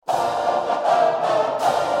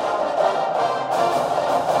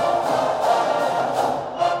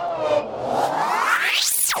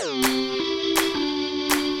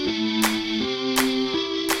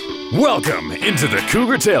Welcome into the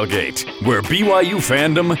Cougar Tailgate, where BYU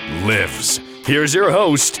fandom lives. Here's your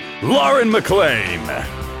host, Lauren McLean.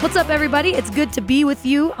 What's up, everybody? It's good to be with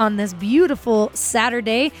you on this beautiful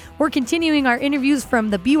Saturday. We're continuing our interviews from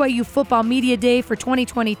the BYU Football Media Day for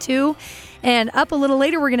 2022. And up a little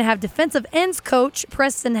later, we're going to have defensive ends coach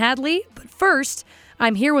Preston Hadley. But first,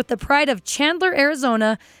 I'm here with the pride of Chandler,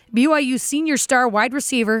 Arizona, BYU senior star wide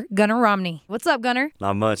receiver, Gunnar Romney. What's up, Gunnar?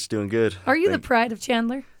 Not much, doing good. Are you the pride of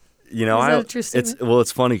Chandler? You know, Is that a true statement?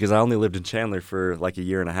 it's funny because I only lived in Chandler for like a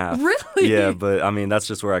year and a half. Really? Yeah, but I mean, that's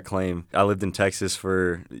just where I claim. I lived in Texas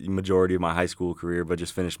for the majority of my high school career, but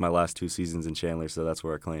just finished my last 2 seasons in Chandler, so that's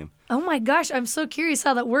where I claim. Oh my gosh, I'm so curious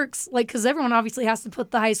how that works. Like, because everyone obviously has to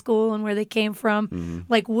put the high school and where they came from. Mm-hmm.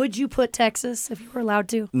 Like, would you put Texas if you were allowed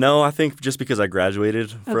to? No, I think just because I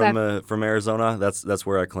graduated from Arizona, that's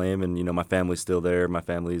where I claim, and you know, my family's still there. My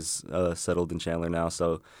family's settled in Chandler now,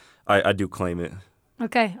 so I do claim it.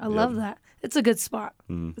 Okay, I love that. It's a good spot.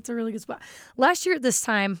 Mm. It's a really good spot. Last year at this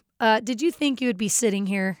time, did you think you would be sitting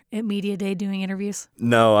here at Media Day doing interviews?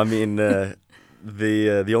 No, I mean, the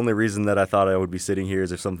only reason that I thought I would be sitting here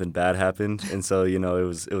is if something bad happened, and so you know,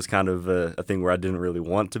 it was kind of a thing where I didn't really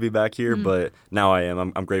want to be back here, but now I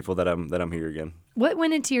am. I'm grateful that I'm here again. What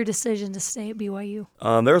went into your decision to stay at BYU?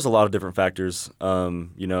 There was a lot of different factors.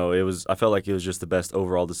 You know, I felt like it was just the best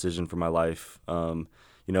overall decision for my life.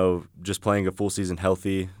 You know, just playing a full season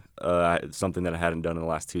healthy. Something that I hadn't done in the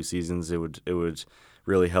last 2 seasons. It would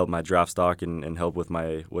really help my draft stock and help with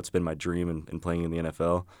what's been my dream in playing in the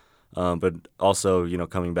NFL. But also, you know,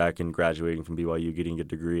 coming back and graduating from BYU, getting a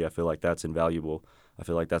degree, I feel like that's invaluable. I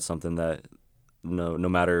feel like that's something that no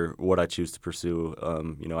matter what I choose to pursue,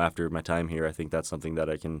 you know, after my time here, I think that's something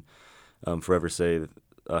that I can forever say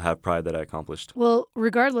have pride that I accomplished. Well,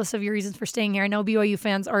 regardless of your reasons for staying here, I know BYU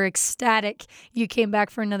fans are ecstatic you came back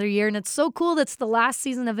for another year, and it's so cool that's the last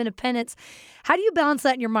season of independence. How do you balance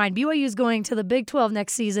that in your mind? BYU is going to the Big 12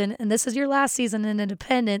 next season, and this is your last season in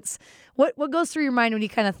independence. What goes through your mind when you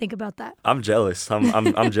kind of think about that? I'm jealous.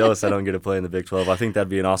 I'm jealous I don't get to play in the Big 12. I think that'd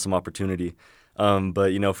be an awesome opportunity.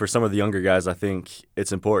 But, you know, for some of the younger guys, I think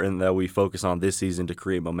it's important that we focus on this season to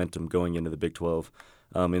create momentum going into the Big 12.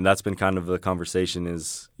 And that's been kind of the conversation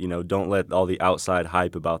is, you know, don't let all the outside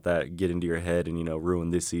hype about that get into your head and, you know, ruin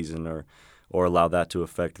this season or allow that to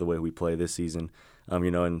affect the way we play this season.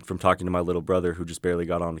 You know, and from talking to my little brother who just barely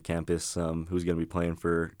got onto campus, who's going to be playing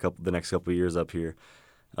for the next couple of years up here,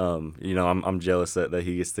 you know, I'm jealous that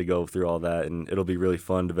he gets to go through all that. And it'll be really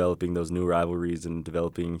fun developing those new rivalries and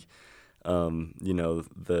developing, you know,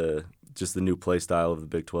 the new play style of the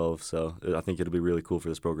Big 12. So I think it'll be really cool for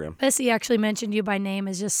this program. Bessie actually mentioned you by name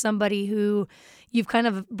as just somebody who you've kind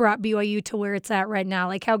of brought BYU to where it's at right now.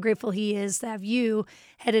 Like how grateful he is to have you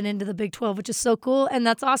headed into the Big 12, which is so cool. And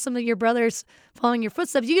that's awesome that your brother's following your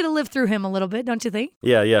footsteps. You get to live through him a little bit, don't you think?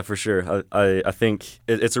 Yeah, for sure. I think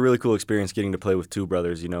it's a really cool experience getting to play with 2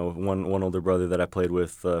 brothers. You know, one older brother that I played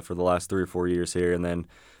with for the last 3 or 4 years here, and then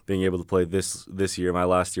being able to play this year, my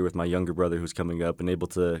last year with my younger brother who's coming up, and able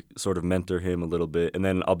to sort of mentor him a little bit, and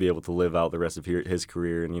then I'll be able to live out the rest of his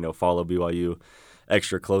career and, you know, follow BYU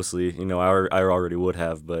extra closely. You know, I already would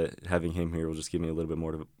have, but having him here will just give me a little bit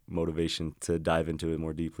more motivation to dive into it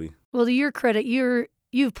more deeply. Well, to your credit,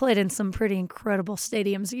 you've played in some pretty incredible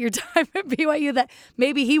stadiums at your time at BYU that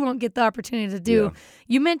maybe he won't get the opportunity to do. Yeah.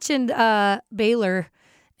 You mentioned Baylor.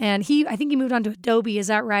 And I think he moved on to Adobe, is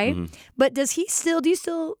that right? Mm-hmm. But do you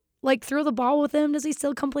still like throw the ball with him? Does he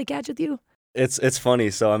still come play catch with you? It's funny.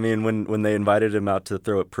 So, I mean, when they invited him out to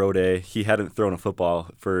throw at Pro Day, he hadn't thrown a football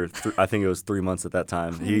for, I think it was 3 months at that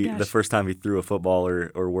time. The first time he threw a football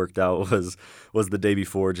or worked out was the day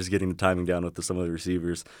before, just getting the timing down with some of the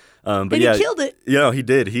receivers. But he killed it. You know, he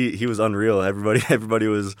did. He was unreal. Everybody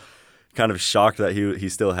was kind of shocked that he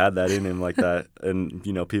still had that in him like that. And,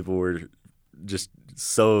 you know, people were just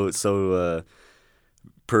so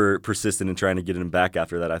persistent in trying to get him back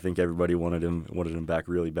after that. I think everybody wanted him back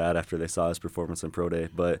really bad after they saw his performance in Pro Day.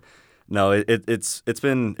 But no, it's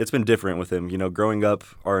been different with him. You know, growing up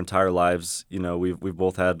our entire lives, you know, we've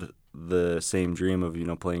both had the same dream of, you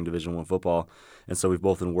know, playing Division I football, and so we've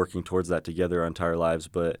both been working towards that together our entire lives.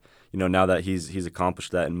 But you know, now that he's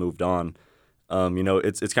accomplished that and moved on, you know,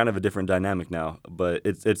 it's kind of a different dynamic now. But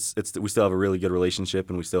it's we still have a really good relationship,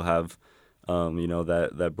 and we still have you know,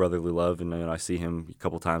 that brotherly love, and you know, I see him a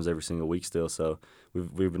couple times every single week still. So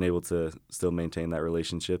we've been able to still maintain that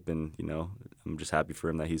relationship, and you know, I'm just happy for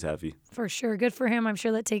him that he's happy. For sure, good for him. I'm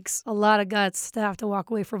sure that takes a lot of guts to have to walk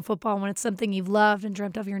away from football when it's something you've loved and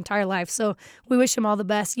dreamt of your entire life. So we wish him all the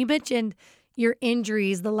best. You mentioned your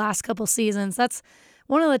injuries the last couple seasons. That's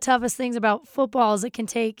one of the toughest things about football is it can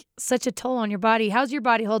take such a toll on your body. How's your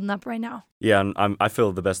body holding up right now? Yeah, and I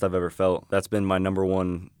feel the best I've ever felt. That's been my number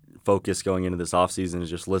one focus going into this offseason, is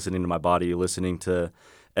just listening to my body, listening to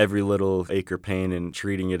every little ache or pain and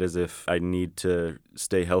treating it as if I need to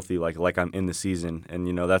stay healthy, like I'm in the season.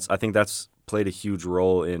 And, I think that's played a huge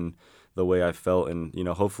role in the way I felt. And,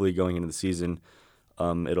 hopefully going into the season,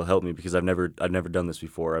 it'll help me, because I've never done this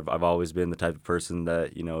before. I've always been the type of person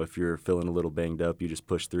that, if you're feeling a little banged up, you just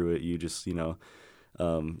push through it. You just, you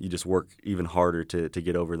just work even harder to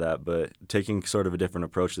get over that. But taking sort of a different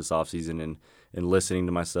approach this offseason and listening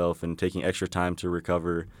to myself and taking extra time to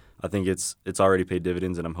recover, I think it's already paid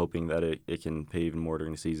dividends, and I'm hoping that it can pay even more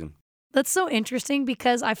during the season. That's so interesting,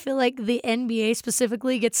 because I feel like the NBA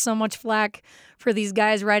specifically gets so much flack for these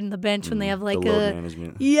guys riding the bench when they have like the load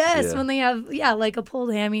management. Yes, Yeah. when they have like a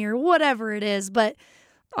pulled hammy or whatever it is. But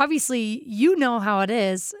obviously you know how it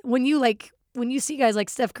is when you see guys like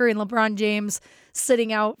Steph Curry and LeBron James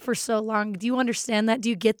sitting out for so long. Do you understand that? Do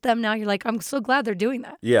you get them now? You're like, I'm so glad they're doing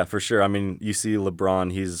that. Yeah, for sure. I mean, you see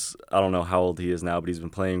LeBron, I don't know how old he is now, but he's been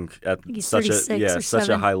playing at such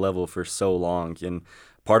a high level for so long. And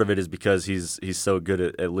part of it is because he's so good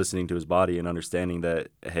at listening to his body and understanding that,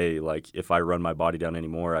 hey, like if I run my body down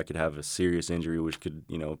anymore, I could have a serious injury, which could,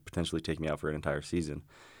 potentially take me out for an entire season.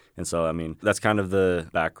 And so, I mean, that's kind of the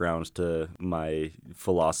background to my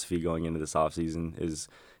philosophy going into this offseason is,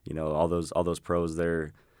 all those pros,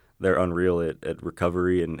 they're unreal at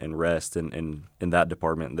recovery and rest, and in that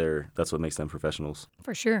department, that's what makes them professionals.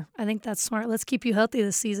 For sure. I think that's smart. Let's keep you healthy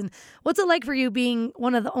this season. What's it like for you being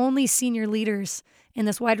one of the only senior leaders in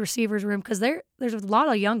this wide receivers room? Because there's a lot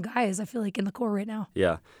of young guys, I feel like, in the core right now.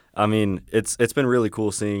 Yeah. I mean, it's been really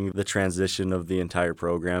cool seeing the transition of the entire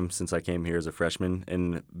program since I came here as a freshman,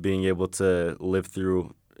 and being able to live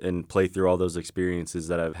through and play through all those experiences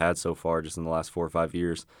that I've had so far just in the last 4 or 5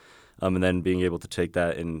 years. And then being able to take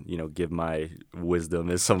that and, give my wisdom,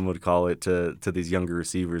 as some would call it, to these younger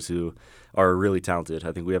receivers who are really talented.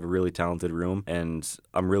 I think we have a really talented room, and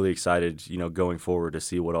I'm really excited, going forward to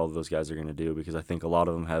see what all of those guys are going to do, because I think a lot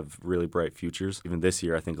of them have really bright futures. Even this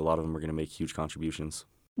year, I think a lot of them are going to make huge contributions.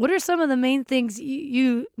 What are some of the main things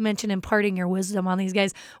you mentioned imparting your wisdom on these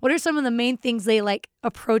guys? What are some of the main things they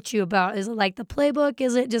approach you about? Is it like the playbook?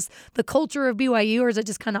 Is it just the culture of BYU, or is it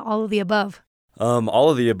just kind of all of the above? All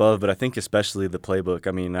of the above, but I think especially the playbook.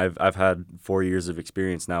 I mean, I've had 4 years of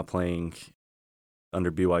experience now playing under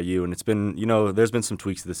BYU, and it's been, there's been some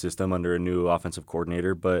tweaks to the system under a new offensive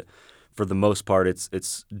coordinator, but for the most part,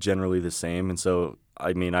 it's generally the same. And so,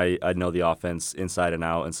 I mean, I know the offense inside and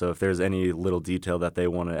out, and so if there's any little detail that they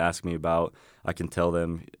want to ask me about, I can tell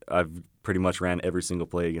them. I've pretty much ran every single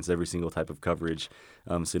play against every single type of coverage.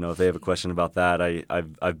 So, if they have a question about that,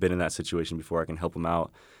 I've been in that situation before. I can help them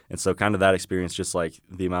out. And so kind of that experience, just like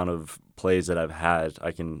the amount of plays that I've had,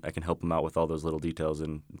 I can help them out with all those little details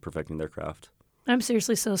and perfecting their craft. I'm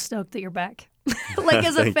seriously so stoked that you're back.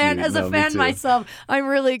 As a fan, myself, I'm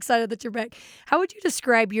really excited that you're back. How would you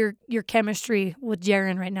describe your chemistry with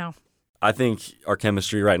Jaren right now? I think our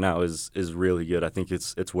chemistry right now is really good. I think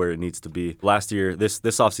it's where it needs to be. Last year, this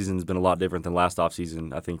offseason has been a lot different than last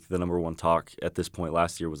offseason. I think the number one talk at this point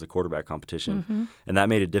last year was the quarterback competition. Mm-hmm. And that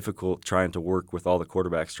made it difficult trying to work with all the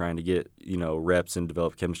quarterbacks, trying to get, reps and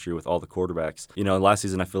develop chemistry with all the quarterbacks. Last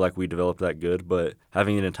season I feel like we developed that good, but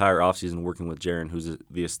having an entire offseason working with Jaren, who's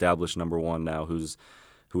the established number one now, who's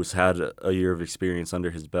had a year of experience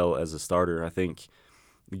under his belt as a starter, I think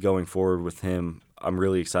going forward with him, I'm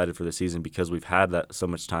really excited for the season, because we've had that so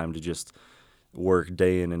much time to just work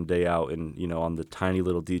day in and day out, and on the tiny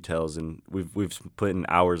little details, and we've put in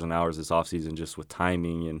hours and hours this offseason just with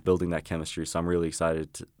timing and building that chemistry. So I'm really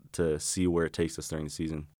excited to see where it takes us during the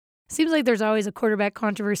season. Seems like there's always a quarterback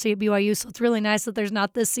controversy at BYU, so it's really nice that there's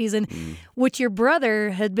not this season, which your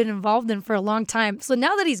brother had been involved in for a long time. So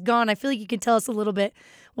now that he's gone, I feel like you can tell us a little bit.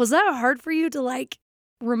 Was that hard for you to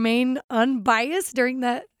remain unbiased during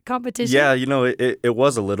that competition? Yeah, it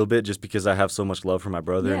was a little bit, just because I have so much love for my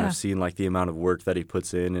brother, and I've seen the amount of work that he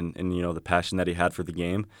puts in, and the passion that he had for the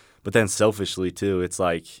game. But then selfishly too, it's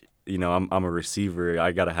I'm a receiver.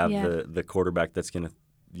 I got to have the quarterback that's going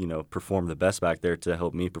to perform the best back there to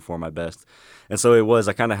help me perform my best. And so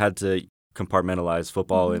I kind of had to compartmentalize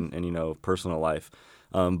football and personal life.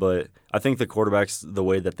 But I think the quarterbacks, the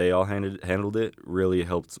way that they all handled it really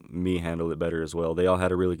helped me handle it better as well. They all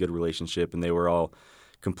had a really good relationship, and they were all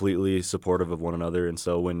completely supportive of one another. And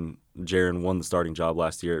so when Jaren won the starting job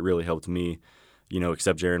last year, it really helped me,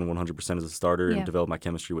 accept Jaren 100% as a starter and develop my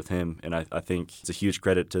chemistry with him. And I think it's a huge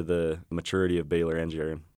credit to the maturity of Baylor and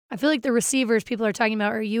Jaren. I feel like the receivers people are talking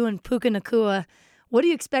about are you and Puka Nacua. What do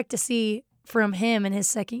you expect to see from him in his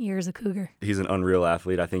second year as a Cougar? He's an unreal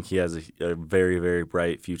athlete. I think he has a very, very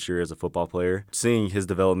bright future as a football player. Seeing his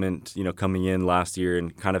development, coming in last year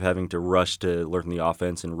and kind of having to rush to learn the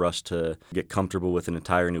offense and rush to get comfortable with an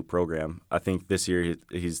entire new program. I think this year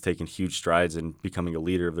he's taken huge strides in becoming a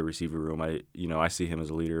leader of the receiver room. I see him as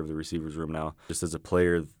a leader of the receivers room now. Just as a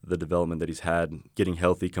player, the development that he's had, getting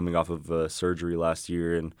healthy coming off of surgery last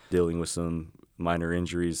year and dealing with some minor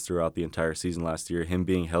injuries throughout the entire season last year, him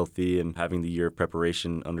being healthy and having the year of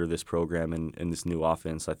preparation under this program and this new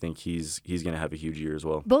offense, I think he's going to have a huge year as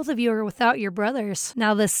well. Both of you are without your brothers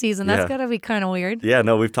now this season. That's got to be kind of weird. Yeah,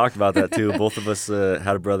 no, we've talked about that too. Both of us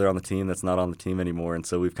had a brother on the team that's not on the team anymore, and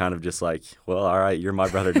so we've kind of just like, well, all right, you're my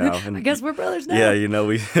brother now. And I guess we're brothers now.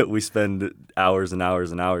 Yeah, we spend hours and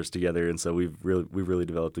hours and hours together, and so we've really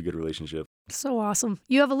developed a good relationship. So awesome.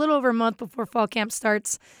 You have a little over a month before fall camp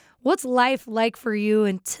starts. What's life like for you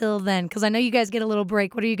until then? Because I know you guys get a little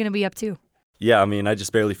break. What are you going to be up to? Yeah, I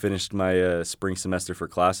just barely finished my spring semester for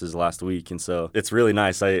classes last week, and so it's really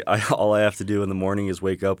nice. All I have to do in the morning is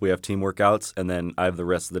wake up. We have team workouts, and then I have the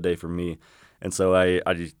rest of the day for me. And so I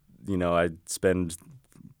spend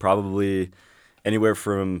probably anywhere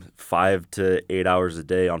from 5 to 8 hours a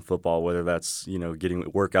day on football, whether that's, getting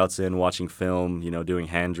workouts in, watching film, doing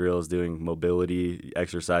hand drills, doing mobility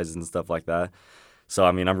exercises and stuff like that. So,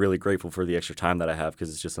 I'm really grateful for the extra time that I have because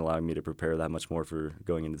it's just allowing me to prepare that much more for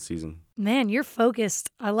going into the season. Man, you're focused.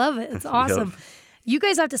 I love it. It's awesome. Yep. You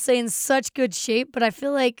guys have to stay in such good shape, but I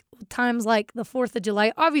feel like times like the 4th of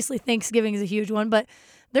July, obviously Thanksgiving is a huge one, but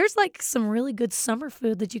there's like some really good summer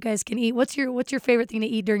food that you guys can eat. What's your favorite thing to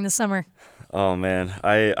eat during the summer? Oh, man.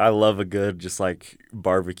 I love a good just like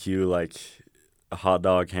barbecue, like hot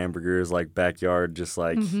dog, hamburgers, like backyard, just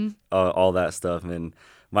like all that stuff. And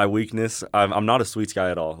my weakness, I'm not a sweets guy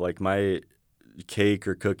at all. Like my cake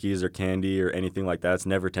or cookies or candy or anything like that's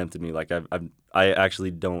never tempted me. Like I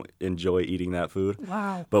actually don't enjoy eating that food.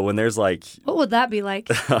 Wow. But when there's like, what would that be like?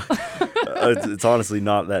 It's honestly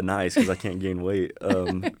not that nice because I can't gain weight.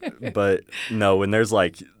 But no, when there's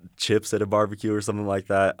like chips at a barbecue or something like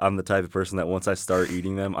that, I'm the type of person that once I start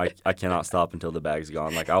eating them, I cannot stop until the bag's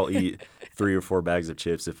gone. Like I'll eat 3 or 4 bags of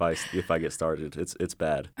chips if I get started. It's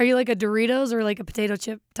bad. Are you like a Doritos or like a potato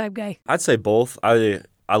chip type guy? I'd say both.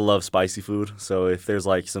 I love spicy food, so if there's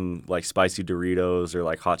like some like spicy Doritos or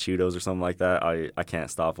like hot Cheetos or something like that, I can't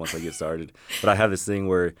stop once I get started. But I have this thing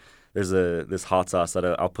where there's this hot sauce that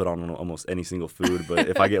I'll put on almost any single food, but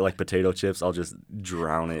if I get like potato chips, I'll just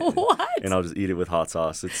drown it. What? And I'll just eat it with hot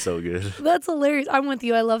sauce. It's so good. That's hilarious. I'm with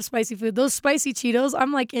you. I love spicy food. Those spicy Cheetos,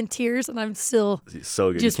 I'm like in tears and I'm still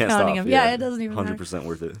so good. Just you can't pounding stop. them. Yeah, it doesn't even 100% matter.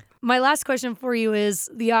 worth it. My last question for you is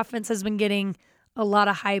the offense has been getting a lot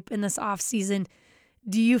of hype in this offseason.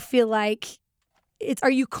 Do you feel like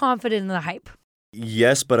are you confident in the hype?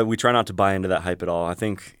 Yes, but we try not to buy into that hype at all. I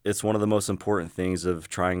think it's one of the most important things of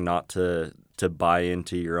trying not to buy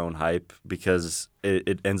into your own hype because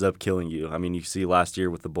it ends up killing you. You see last year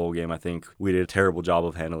with the bowl game, I think we did a terrible job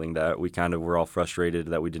of handling that. We kind of were all frustrated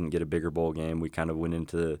that we didn't get a bigger bowl game. We kind of went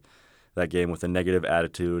into that game with a negative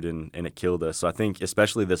attitude and it killed us. So I think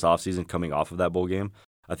especially this offseason coming off of that bowl game,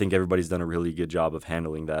 I think everybody's done a really good job of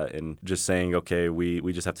handling that and just saying, okay,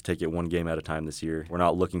 we just have to take it one game at a time this year. We're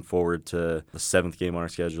not looking forward to the 7th game on our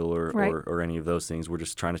schedule or any of those things. We're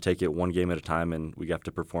just trying to take it one game at a time, and we have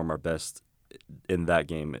to perform our best in that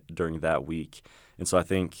game during that week. And so I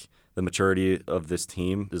think the maturity of this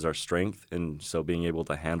team is our strength, and so being able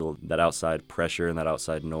to handle that outside pressure and that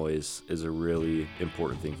outside noise is a really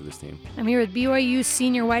important thing for this team. I'm here with BYU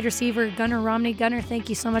senior wide receiver Gunnar Romney. Gunnar, thank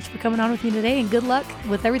you so much for coming on with me today, and good luck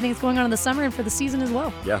with everything that's going on in the summer and for the season as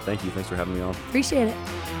well. Yeah, thank you. Thanks for having me on. Appreciate it.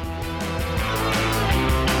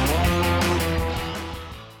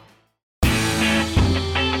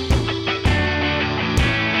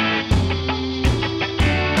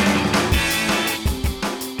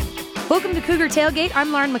 Welcome to Cougar Tailgate.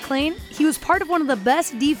 I'm Lauren McLean. He was part of one of the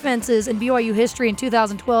best defenses in BYU history in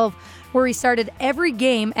 2012, where he started every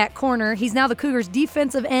game at corner. He's now the Cougars'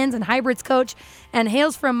 defensive ends and hybrids coach and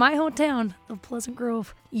hails from my hometown of Pleasant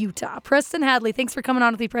Grove, Utah. Preston Hadley, thanks for coming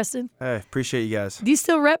on with me, Preston. Hey, appreciate you guys. Do you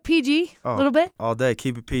still rep PG a little bit? All day.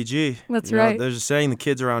 Keep it PG. That's right. There's a saying the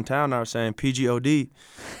kids around town now are saying PGOD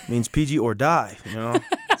means PG or die,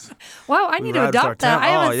 Wow, I need to adopt that. I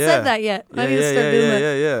haven't said that yet. I need to start doing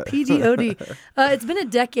that. PGOD. It's been a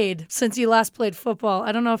decade since you last played football.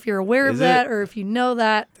 I don't know if you're aware of that or if you know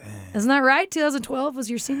that. Dang. Isn't that right? 2012 was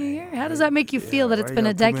your senior year? How does that make you feel that it's been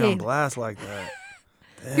a decade? Put me on blast like that.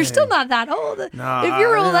 Dang. You're still not that old. Nah, if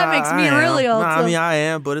you're old, that makes me really old. Nah, I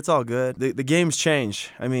am, but it's all good. The game's changed.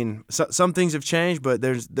 Some things have changed, but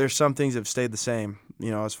there's some things that have stayed the same.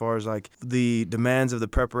 as far as like the demands of the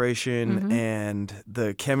preparation and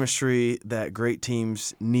the chemistry that great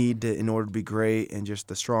teams need in order to be great, and just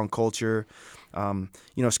the strong culture.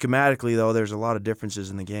 Schematically though, there's a lot of differences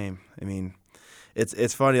in the game. I mean,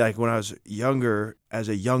 it's funny, like when I was younger, as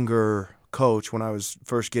a younger coach, when I was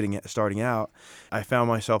first starting out, I found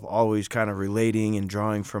myself always kind of relating and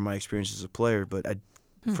drawing from my experience as a player, but I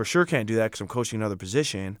for sure can't do that because I'm coaching another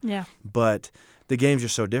position. Yeah. But the game's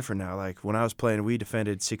just so different now. Like when I was playing, we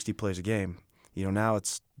defended 60 plays a game. Now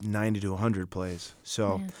it's 90 to 100 plays.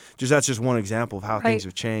 So that's just one example of how things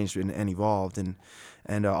have changed and evolved. And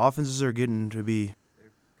offenses are getting to be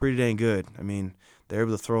pretty dang good. I mean, they're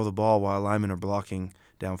able to throw the ball while linemen are blocking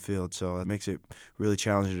downfield, so it makes it really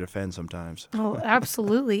challenging to defend sometimes. Oh,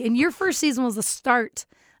 absolutely. And your first season was the start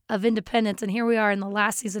of Independence, and here we are in the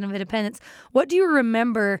last season of Independence. What do you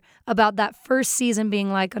remember about that first season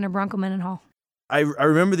being like under Bronco Mendenhall? I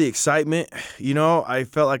remember the excitement. I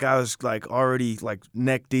felt like I was like already like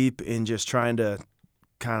neck deep in just trying to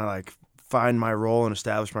kind of like find my role and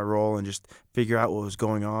establish my role and just figure out what was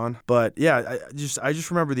going on. But yeah, I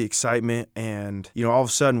just remember the excitement, and all of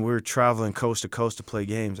a sudden we were traveling coast to coast to play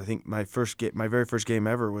games. I think my very first game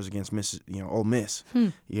ever was against Ole Miss.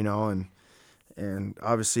 And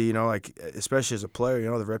obviously, like especially as a player,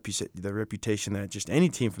 the reputation that just any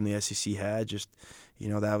team from the SEC had, just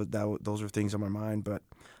those were things on my mind. But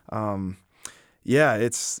yeah,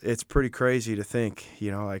 it's pretty crazy to think,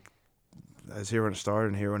 like I was here when it started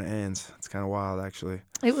and here when it ends. It's kind of wild, actually.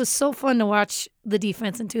 It was so fun to watch the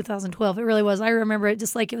defense in 2012. It really was. I remember it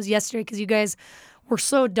just like it was yesterday because you guys were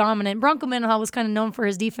so dominant. Bronco Mendenhall was kind of known for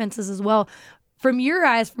his defenses as well. From your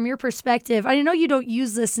eyes, from your perspective, I know you don't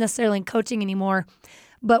use this necessarily in coaching anymore,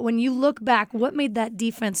 but when you look back, what made that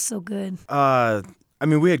defense so good? I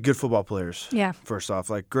mean, we had good football players. Yeah. First off,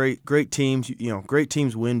 like great teams. Great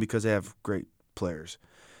teams win because they have great players.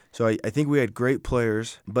 So I think we had great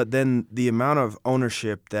players, but then the amount of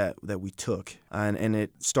ownership that we took, and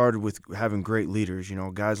it started with having great leaders.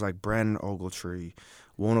 Guys like Brandon Ogletree,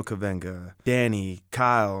 Wono Kavenga, Danny,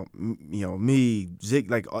 Kyle, me,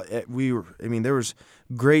 Zig, like there was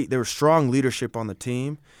strong leadership on the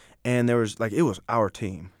team, and it was our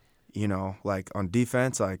team, like on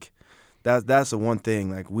defense, like that's the one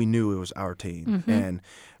thing, like we knew it was our team, and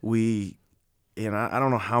I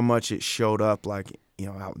don't know how much it showed up, like,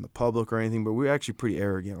 out in the public or anything, but we were actually pretty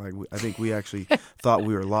arrogant. Like, I think we actually thought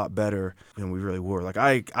we were a lot better than we really were. Like,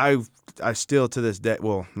 I still to this day,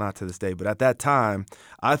 well, not to this day, but at that time,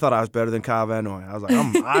 I thought I was better than Kyle Van Noy. I was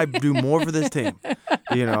like, I do more for this team,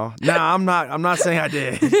 Now, I'm not saying I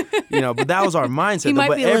did, but that was our mindset. He might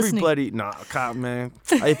but be everybody, listening. Kyle, man,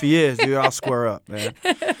 if he is, dude, I'll square up, man.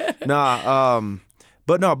 But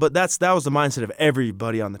that was the mindset of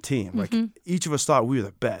everybody on the team. Like, each of us thought we were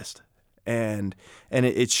the best. And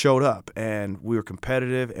it showed up, and we were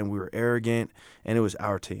competitive, and we were arrogant, and it was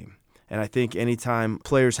our team. And I think anytime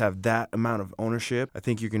players have that amount of ownership, I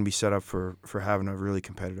think you're going to be set up for having a really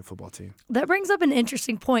competitive football team. That brings up an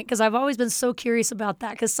interesting point, because I've always been so curious about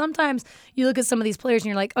that, because sometimes you look at some of these players and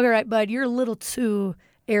you're like, all right, bud, you're a little too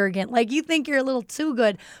arrogant. Like, you think you're a little too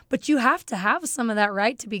good, but you have to have some of that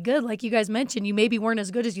right to be good. Like you guys mentioned, you maybe weren't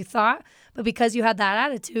as good as you thought, but because you had that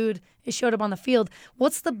attitude, it showed up on the field.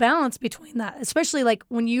 What's the balance between that? Especially like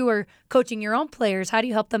when you are coaching your own players, how do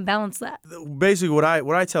you help them balance that? Basically, what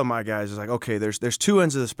I tell my guys is like, okay, there's two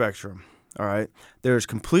ends of the spectrum. All right, there's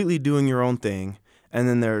completely doing your own thing, and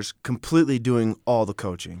then there's completely doing all the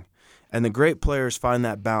coaching. And the great players find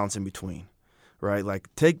that balance in between. Right? Like,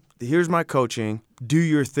 here's my coaching, do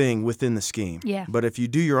your thing within the scheme. Yeah. But if you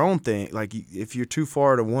do your own thing, like if you're too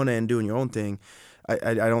far to one end doing your own thing,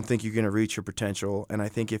 I don't think you're going to reach your potential. And I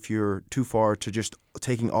think if you're too far to just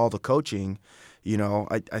taking all the coaching,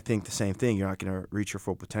 I think the same thing. You're not going to reach your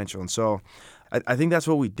full potential. And so I think that's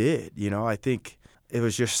what we did. I think it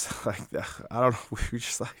was just like, I don't know, we were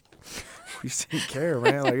just like, we just didn't care,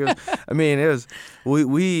 man. Like,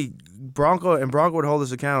 Bronco would hold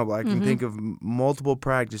us accountable. I can think of multiple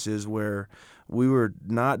practices where we were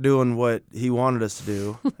not doing what he wanted us to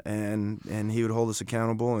do, and he would hold us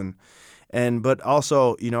accountable. But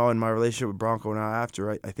also, in my relationship with Bronco now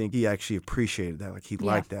after, I think he actually appreciated that. Like, he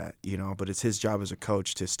liked that, but it's his job as a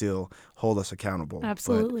coach to still hold us accountable.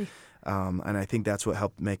 Absolutely. And I think that's what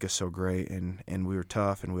helped make us so great, and we were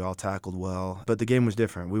tough, and we all tackled well. But the game was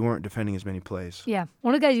different. We weren't defending as many plays. Yeah.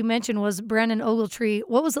 One of the guys you mentioned was Brandon Ogletree.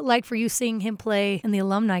 What was it like for you seeing him play in the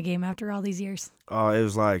alumni game after all these years? Oh, it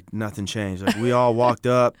was like nothing changed. Like, we all walked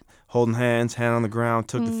up, holding hands, hand on the ground,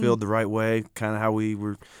 took the field the right way, kind of how we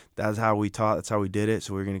were. That's how we taught. That's how we did it.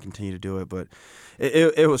 So we're going to continue to do it. But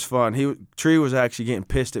it was fun. Tree was actually getting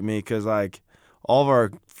pissed at me because, like, all of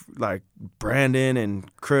our, like, Brandon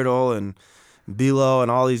and Criddle and Bilo and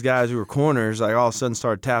all these guys who were corners, like, all of a sudden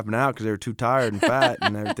started tapping out because they were too tired and fat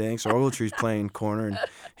and everything. So Ogletree's playing corner, and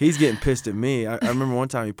he's getting pissed at me. I remember one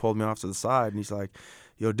time he pulled me off to the side, and he's like,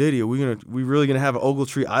 "Yo, Diddy, we really gonna have an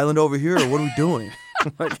Ogletree Island over here, or what are we doing?"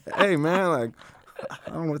 I'm like, "Hey, man, like,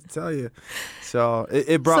 I don't know what to tell you." So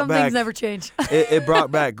it brought Some back things never change. it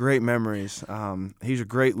brought back great memories. He's a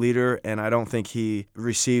great leader, and I don't think he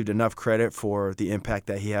received enough credit for the impact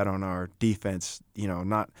that he had on our defense.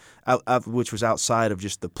 Not which was outside of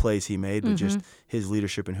just the plays he made, but just his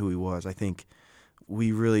leadership and who he was. I think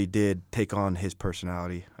we really did take on his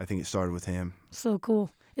personality. I think it started with him. So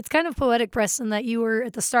cool. It's kind of poetic, Preston, that you were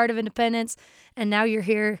at the start of Independence, and now you're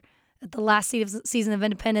here at the last season of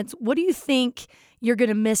Independence. What do you think you're going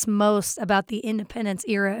to miss most about the Independence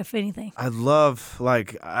era, if anything? I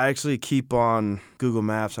actually keep on Google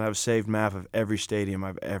Maps, and I have a saved map of every stadium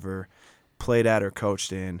I've ever played at or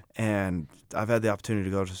coached in. And I've had the opportunity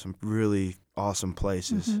to go to some really awesome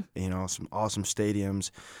places, some awesome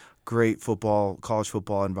stadiums, great college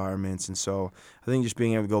football environments. And so I think just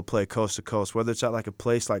being able to go play coast to coast, whether it's at like a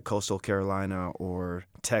place like Coastal Carolina or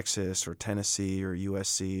Texas or Tennessee or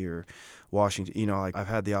USC or Washington, I've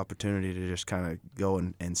had the opportunity to just kind of go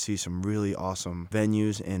and see some really awesome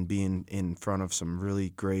venues and be in front of some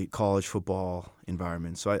really great college football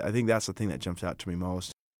environments. So I think that's the thing that jumps out to me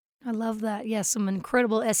most. I love that. Yeah, some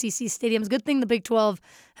incredible SEC stadiums. Good thing the Big 12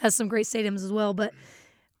 has some great stadiums as well. But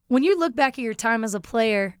when you look back at your time as a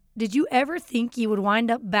player, did you ever think you would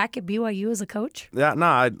wind up back at BYU as a coach? Yeah,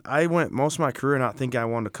 no, I went most of my career not thinking I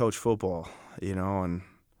wanted to coach football, and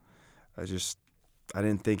I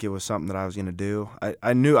didn't think it was something that I was going to do.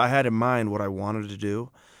 I knew I had in mind what I wanted to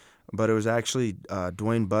do, but it was actually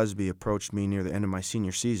Dwayne Busby approached me near the end of my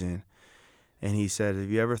senior season, and he said,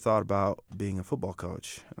 "Have you ever thought about being a football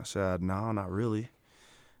coach?" I said, "No, not really."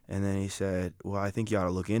 And then he said, "Well, I think you ought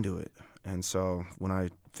to look into it." And so when I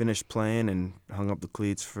finished playing and hung up the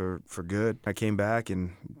cleats for good, I came back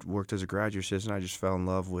and worked as a graduate assistant. I just fell in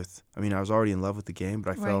love with – I was already in love with the game,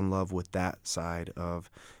 but I fell in love with that side of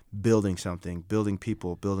building something, building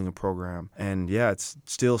people, building a program. And, yeah, it's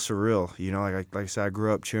still surreal. Like I said, I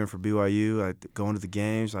grew up cheering for BYU, going to the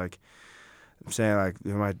games. Like I'm saying,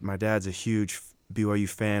 my dad's a huge BYU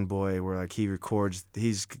fanboy where,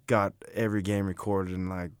 he's got every game recorded. And,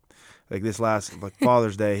 like this last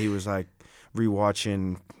Father's Day, he was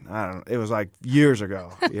rewatching. I don't know. It was years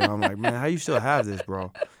ago. I'm like, man, how you still have this,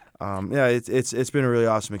 bro? Yeah, it's been a really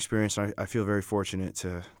awesome experience. And I feel very fortunate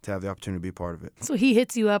to have the opportunity to be a part of it. So he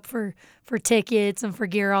hits you up for tickets and for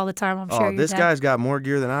gear all the time. I'm sure. This guy's got more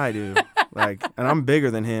gear than I do. And I'm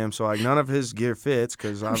bigger than him, so none of his gear fits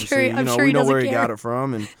because obviously we know where he got it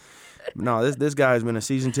from. And no, this guy's been a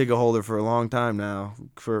season ticket holder for a long time now,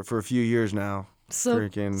 for a few years now. So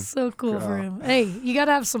cool for him. Hey, you got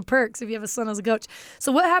to have some perks if you have a son as a coach.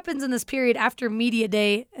 So what happens in this period after media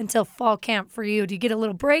day until fall camp for you? Do you get a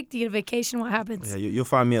little break? Do you get a vacation? What happens? Yeah, you'll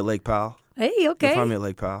find me at Lake Powell. Hey, okay. You'll find me at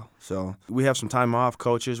Lake Powell. So we have some time off,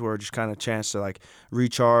 coaches, where just kind of a chance to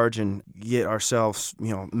recharge and get ourselves,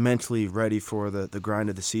 mentally ready for the grind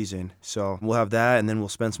of the season. So we'll have that, and then we'll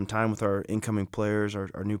spend some time with our incoming players,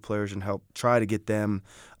 our new players, and help try to get them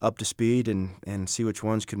up to speed and see which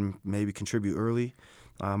ones can maybe contribute early.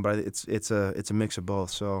 But it's a mix of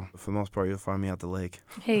both. So for the most part, you'll find me at the lake.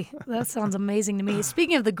 Hey, that sounds amazing to me.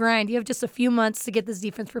 Speaking of the grind, you have just a few months to get this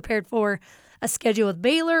defense prepared for a schedule with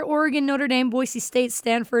Baylor, Oregon, Notre Dame, Boise State,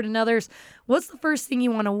 Stanford, and others. What's the first thing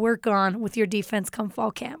you want to work on with your defense come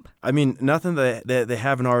fall camp? Nothing that they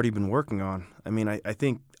haven't already been working on. I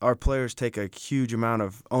think our players take a huge amount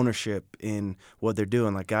of ownership in what they're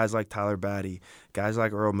doing, like guys like Tyler Batty, guys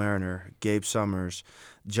like Earl Mariner, Gabe Summers,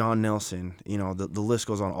 John Nelson, the list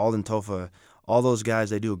goes on, Alden Tofa. All those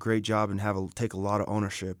guys, they do a great job and take a lot of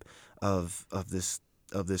ownership of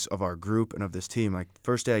our group and of this team. Like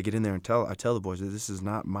first day I get in there and I tell the boys that this is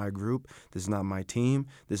not my group, this is not my team,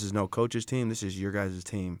 this is no coach's team, this is your guys'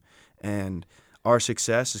 team. And our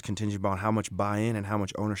success is contingent upon how much buy-in and how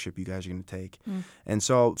much ownership you guys are going to take. And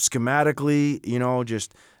so schematically,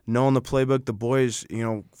 just knowing the playbook, the boys,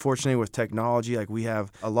 fortunately with technology, we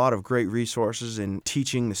have a lot of great resources in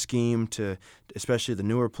teaching the scheme to especially the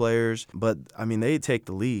newer players. But they take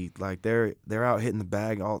the lead. They're out hitting the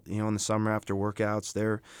bag all in the summer after workouts.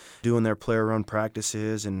 They're doing their player run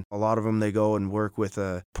practices, and a lot of them they go and work with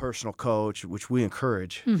a personal coach, which we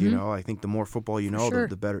encourage. I think the more football sure.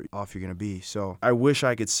 the better off you're going to be. So I wish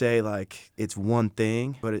I could say it's one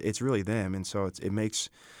thing, but it's really them, and so it makes.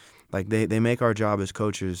 They make our job as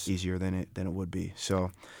coaches easier than it would be.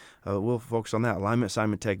 So we'll focus on that. Alignment,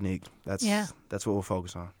 assignment, technique. That's what we'll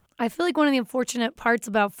focus on. I feel like one of the unfortunate parts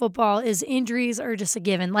about football is injuries are just a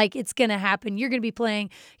given. Like, it's going to happen. You're going to be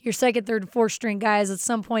playing your second, third, and fourth string guys at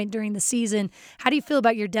some point during the season. How do you feel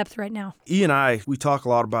about your depth right now? E and I, we talk a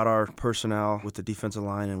lot about our personnel with the defensive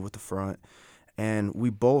line and with the front, and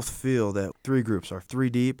we both feel that three groups, our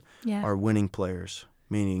three deep, are winning players.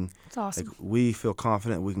 Meaning, it's awesome. Like, we feel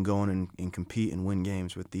confident we can go in and compete and win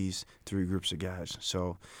games with these three groups of guys.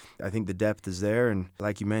 So I think the depth is there, and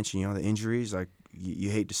like you mentioned, the injuries, like you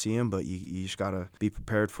hate to see them, but you just got to be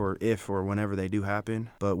prepared for if or whenever they do happen.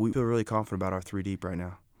 But we feel really confident about our three deep right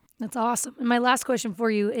now. That's awesome. And my last question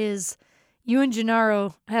for you is, you and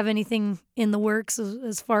Gennaro have anything in the works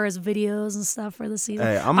as far as videos and stuff for the season?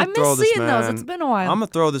 Hey, I miss seeing those. It's been a while. I'm going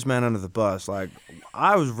to throw this man under the bus. Like,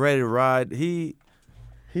 I was ready to ride. He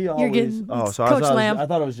always. You're getting Coach Lamb. I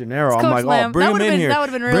thought it was Gennaro. It's I'm like, Lamb. bring him in here. That would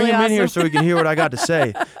have been really Bring him awesome. in here so we can hear what I got to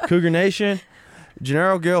say. Cougar Nation,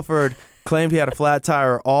 Gennaro Guilford claimed he had a flat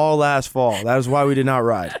tire all last fall. That is why we did not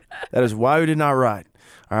ride.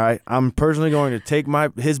 All right, I'm personally going to take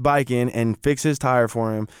his bike in and fix his tire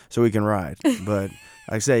for him so we can ride. But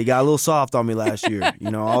like I said, he got a little soft on me last year.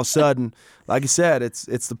 All of a sudden, like I said, it's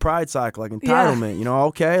the pride cycle, like entitlement.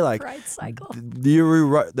 Okay, like pride cycle. The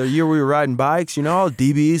year we were riding bikes,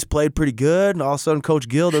 DBs played pretty good, and all of a sudden Coach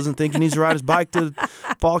Gill doesn't think he needs to ride his bike to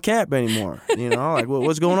fall camp anymore. Like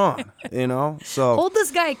what's going on? So hold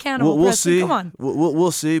this guy accountable. We'll Preston. see. Come on.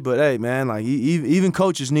 We'll see. But hey, man, like even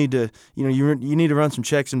coaches need to, you need to run some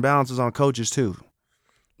checks and balances on coaches too.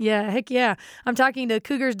 Yeah, heck yeah. I'm talking to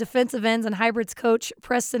Cougars defensive ends and hybrids coach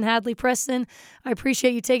Preston Hadley. Preston, I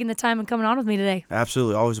appreciate you taking the time and coming on with me today.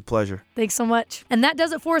 Absolutely. Always a pleasure. Thanks so much. And that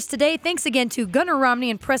does it for us today. Thanks again to Gunnar Romney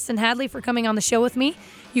and Preston Hadley for coming on the show with me.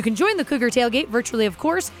 You can join the Cougar Tailgate virtually, of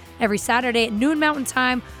course, every Saturday at noon Mountain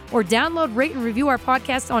Time, or download, rate, and review our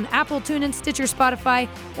podcast on Apple, TuneIn, Stitcher, Spotify,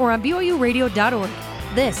 or on BYURadio.org.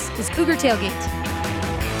 This is Cougar Tailgate.